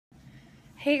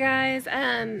Hey guys,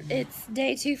 it's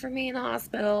day 2 for me in the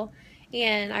hospital,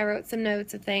 and I wrote some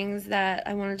notes of things that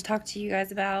I wanted to talk to you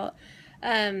guys about.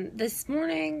 This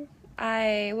morning,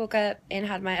 I woke up and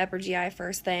had my upper GI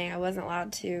first thing. I wasn't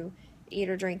allowed to eat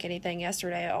or drink anything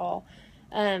yesterday at all.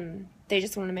 They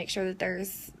just want to make sure that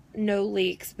there's no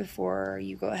leaks before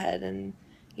you go ahead and,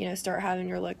 start having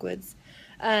your liquids.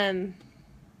 That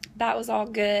was all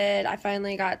good. I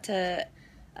finally got to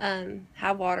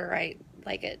have water right,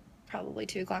 like at probably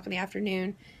 2 o'clock in the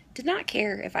afternoon. Did not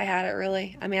care if I had it,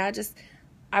 really. I mean,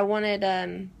 I wanted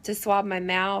to swab my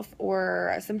mouth,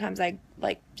 or sometimes I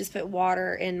just put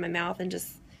water in my mouth and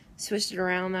just swished it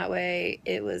around. That way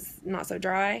it was not so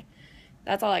dry.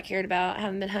 That's all I cared about. I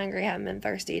haven't been hungry, haven't been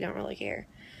thirsty, don't really care.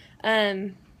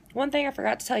 One thing I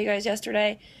forgot to tell you guys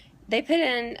yesterday, they put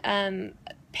in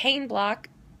pain block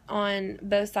on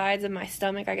both sides of my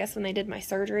stomach, I guess, when they did my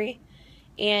surgery.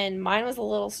 And mine was a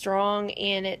little strong,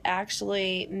 and it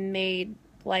actually made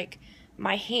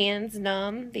my hands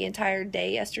numb the entire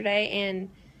day yesterday, and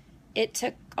it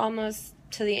took almost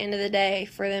to the end of the day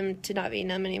for them to not be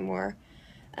numb anymore.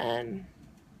 I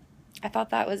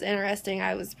thought that was interesting.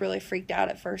 I was really freaked out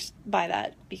at first by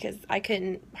that because I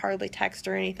couldn't hardly text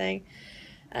or anything.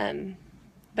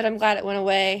 But I'm glad it went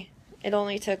away. It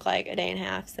only took like a day and a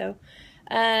half, so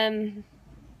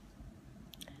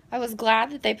I was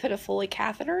glad that they put a Foley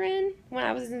catheter in when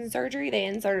I was in surgery. They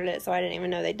inserted it, so I didn't even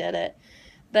know they did it.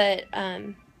 But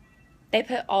they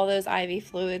put all those IV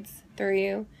fluids through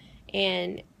you,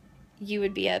 and you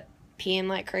would be up peeing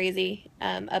like crazy,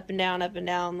 up and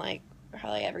down, like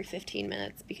probably every 15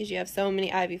 minutes because you have so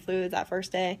many IV fluids that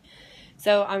first day.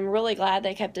 So I'm really glad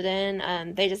they kept it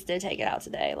in. They just did take it out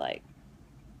today, like,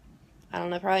 I don't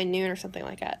know, probably noon or something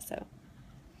like that. So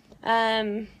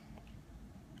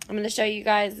I'm going to show you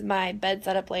guys my bed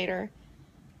setup later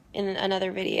in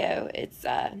another video. It's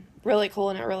really cool,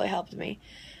 and it really helped me.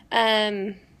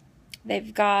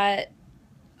 They've got,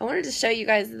 I wanted to show you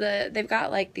guys they've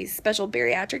got like these special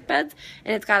bariatric beds,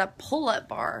 and it's got a pull-up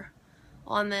bar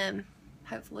on them.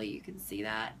 Hopefully you can see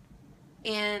that.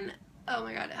 And oh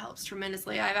my god, it helps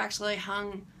tremendously. I've actually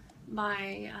hung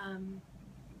my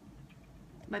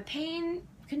my pain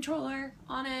controller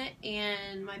on it,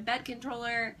 and my bed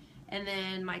controller, and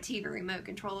then my TV remote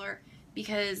controller,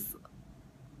 because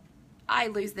I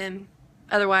lose them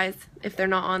otherwise if they're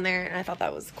not on there, and I thought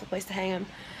that was a cool place to hang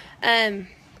them.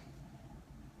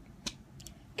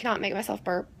 Cannot make myself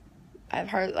burp. I've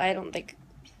had, like,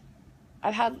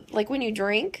 when you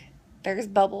drink, there's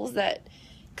bubbles that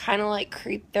kind of like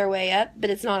creep their way up, but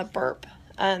it's not a burp.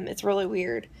 It's really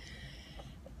weird.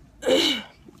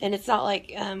 And it's not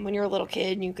like when you're a little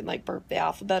kid and you can like burp the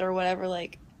alphabet or whatever.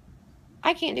 Like,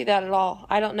 I can't do that at all.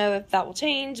 I don't know if that will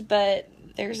change, but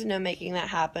there's no making that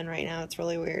happen right now. It's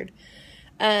really weird.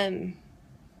 I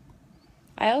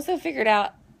also figured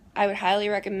out I would highly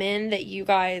recommend that you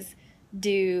guys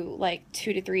do like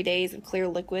 2 to 3 days of clear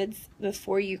liquids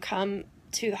before you come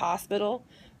to the hospital,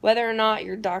 whether or not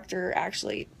your doctor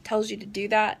actually tells you to do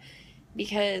that,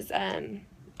 because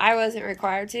I wasn't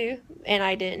required to, and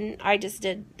I didn't. I just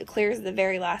did the clears the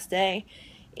very last day,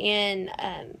 and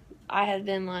I had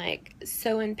been like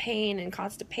so in pain and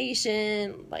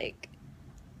constipation, like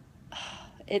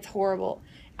it's horrible.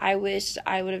 I wish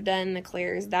I would have done the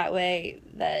clears that way,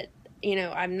 that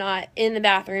I'm not in the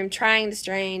bathroom trying to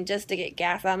strain just to get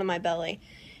gas out of my belly,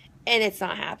 and it's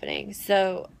not happening.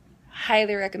 So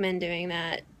highly recommend doing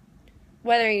that,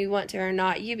 whether you want to or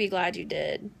not. You'd be glad you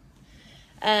did.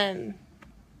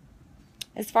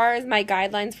 As far as my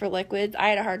guidelines for liquids, I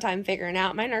had a hard time figuring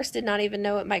out. My nurse did not even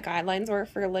know what my guidelines were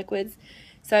for liquids,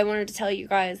 so I wanted to tell you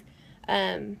guys,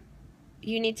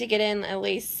 you need to get in at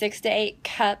least 6 to 8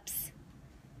 cups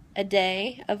a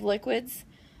day of liquids,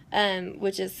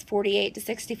 which is 48 to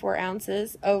 64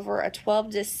 ounces over a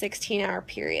 12 to 16 hour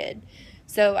period.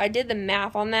 So I did the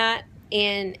math on that,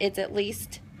 and it's at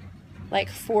least like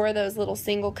 4 of those little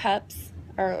single cups,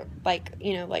 or like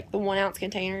the 1 ounce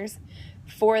containers,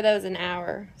 4 of those an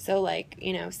hour. So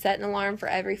set an alarm for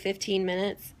every 15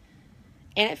 minutes.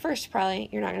 And at first probably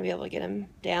you're not going to be able to get them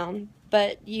down,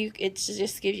 but it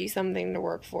just gives you something to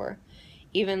work for.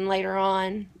 Even later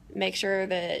on, make sure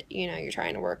that you're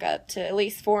trying to work up to at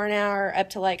least 4 an hour, up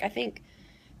to like I think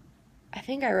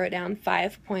I wrote down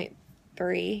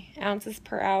 5.3 ounces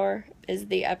per hour is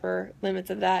the upper limits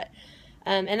of that.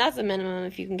 And that's a minimum.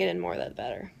 If you can get in more, that's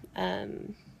better.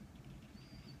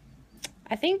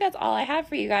 I think that's all I have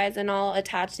for you guys, and I'll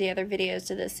attach the other videos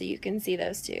to this so you can see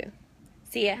those too.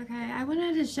 See ya. Okay, I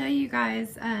wanted to show you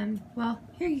guys, well,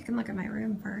 here you can look at my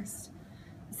room first.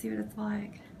 See what it's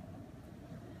like.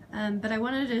 But I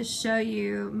wanted to show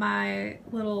you my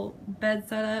little bed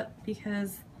setup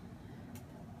because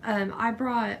I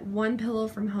brought one pillow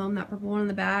from home, that purple one in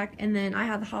the back, and then I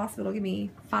had the hospital give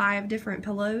me 5 different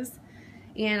pillows.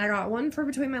 And I got one for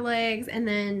between my legs, and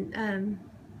then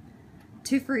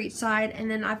 2 for each side. And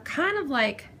then I've kind of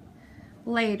like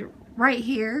laid right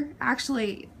here,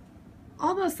 actually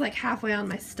almost like halfway on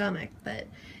my stomach,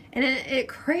 and it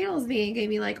cradles me and gave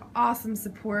me like awesome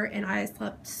support, and I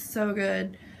slept so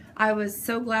good. I was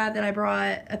so glad that I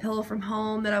brought a pillow from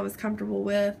home that I was comfortable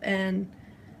with, and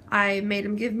I made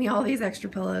them give me all these extra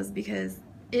pillows because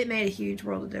it made a huge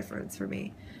world of difference for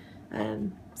me.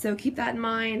 So keep that in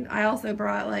mind. I also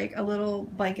brought like a little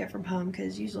blanket from home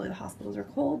because usually the hospitals are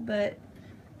cold, but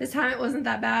this time it wasn't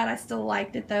that bad. I still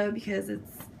liked it though because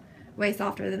it's way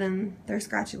softer than their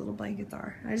scratchy little blankets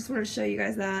are. I just wanted to show you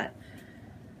guys that.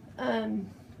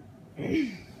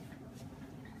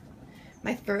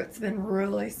 My throat's been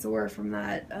really sore from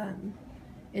that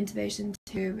intubation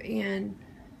tube, and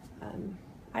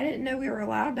I didn't know we were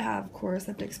allowed to have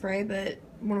chloroseptic spray, but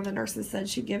one of the nurses said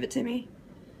she'd give it to me.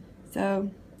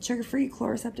 So sugar-free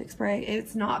chloroseptic spray.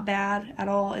 It's not bad at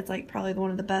all. It's like probably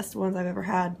one of the best ones I've ever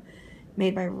had,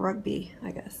 made by Rugby,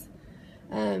 I guess.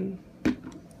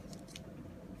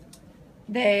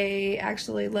 They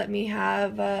actually let me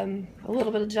have a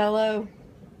little bit of Jell-O.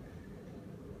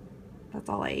 That's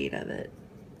all I ate of it.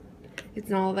 It's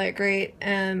not all that great.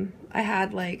 I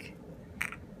had like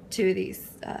 2 of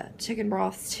these chicken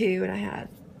broths too, and I had,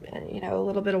 you know, a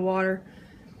little bit of water.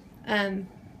 I'm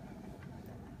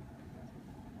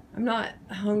not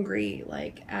hungry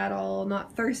like at all,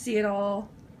 not thirsty at all.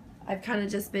 I've kind of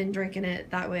just been drinking it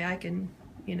that way I can,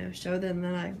 you know, show them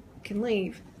that I can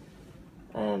leave.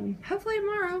 Hopefully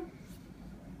tomorrow.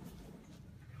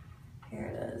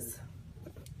 Here it is.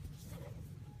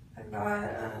 I've got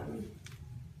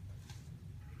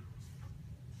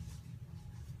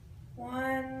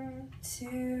 1,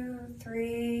 2,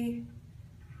 3,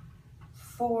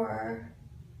 4,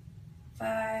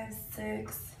 5,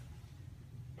 6,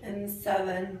 and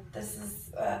 7. This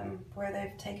is where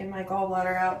they've taken my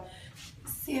gallbladder out.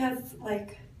 See, it has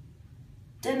like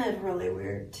dented really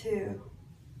weird too,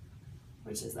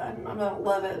 which is, I don't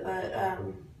love it, but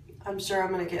I'm sure I'm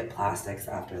gonna get plastics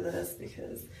after this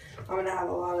because I'm gonna have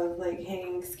a lot of like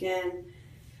hanging skin.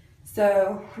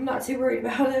 So I'm not too worried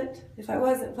about it. If I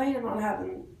wasn't planning on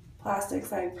having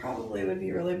plastics, I probably would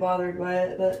be really bothered by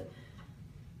it, but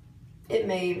it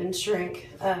may even shrink.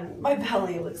 My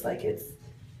belly looks like it's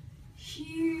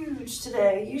huge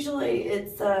today. Usually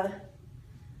it's,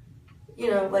 you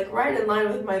know, like right in line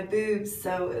with my boobs,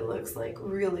 so it looks like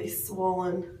really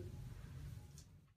swollen.